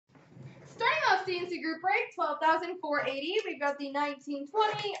of CNC Group Break, 12,480. We've got the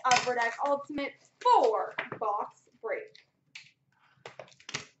 1920 Upper Deck Ultimate 4-box break.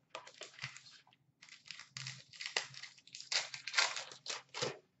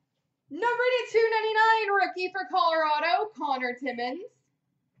 Number to 299, rookie for Colorado, Connor Timmons.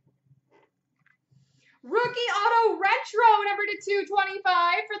 Rookie auto retro, number to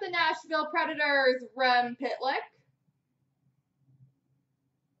 225 for the Nashville Predators, Rem Pitlick.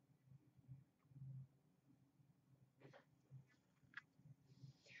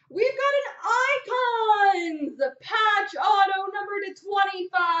 We've got an Icons patch auto, number to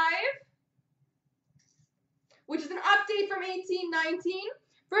 25, which is an update from 1819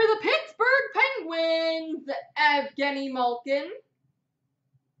 for the Pittsburgh Penguins, Evgeny Malkin.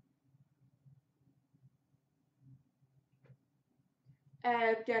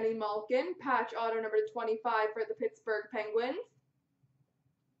 Evgeny Malkin, patch auto number 25 for the Pittsburgh Penguins.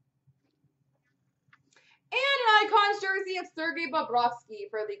 And an Icons jersey of Sergei Bobrovsky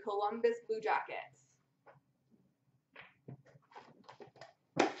for the Columbus Blue Jackets.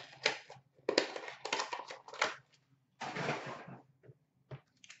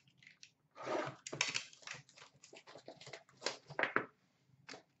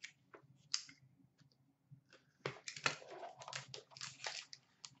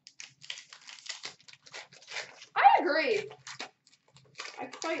 I agree. I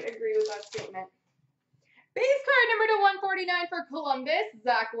quite agree with that statement. Base card number to 149 for Columbus,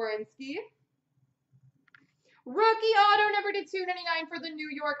 Zach Werenski. Rookie auto number to 299 for the New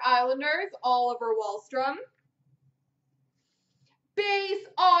York Islanders, Oliver Wahlstrom. Base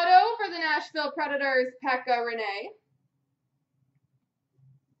auto for the Nashville Predators, Pekka Rinne.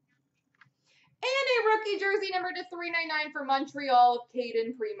 And a rookie jersey number to 399 for Montreal,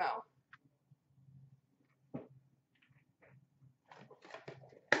 Caden Primo.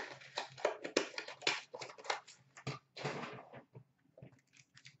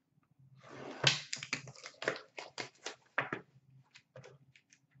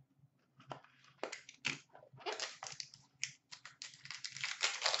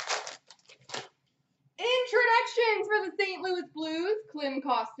 Introductions for the St. Louis Blues, Klim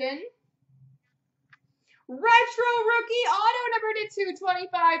Kostin. Retro rookie auto number to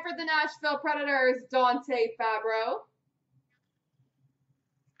 225 for the Nashville Predators, Dante Fabro.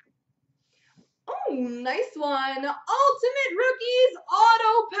 Oh, nice one. Ultimate Rookies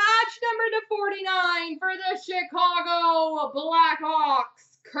auto patch number to 49 for the Chicago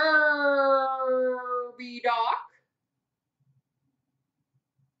Blackhawks, Kirby Dach.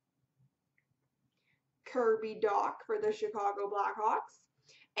 Kirby Dach for the Chicago Blackhawks.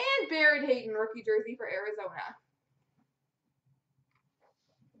 And Barrett Hayton, rookie jersey for Arizona.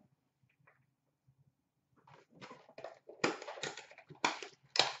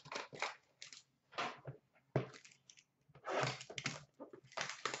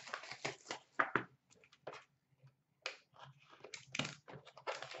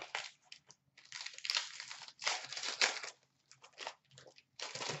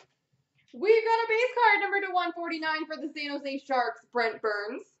 We've got a base card number to 149 for the San Jose Sharks, Brent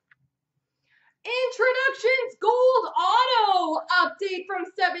Burns. Introductions gold auto update from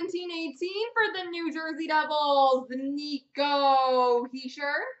 1718 for the New Jersey Devils, Nico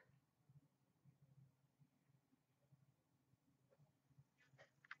Hischier.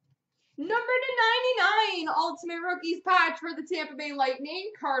 Number to 99 Ultimate Rookies patch for the Tampa Bay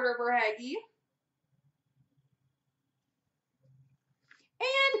Lightning, Carter Verhaeghe.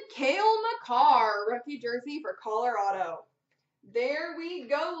 And Cale Makar, rookie jersey for Colorado. There we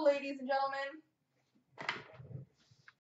go, ladies and gentlemen.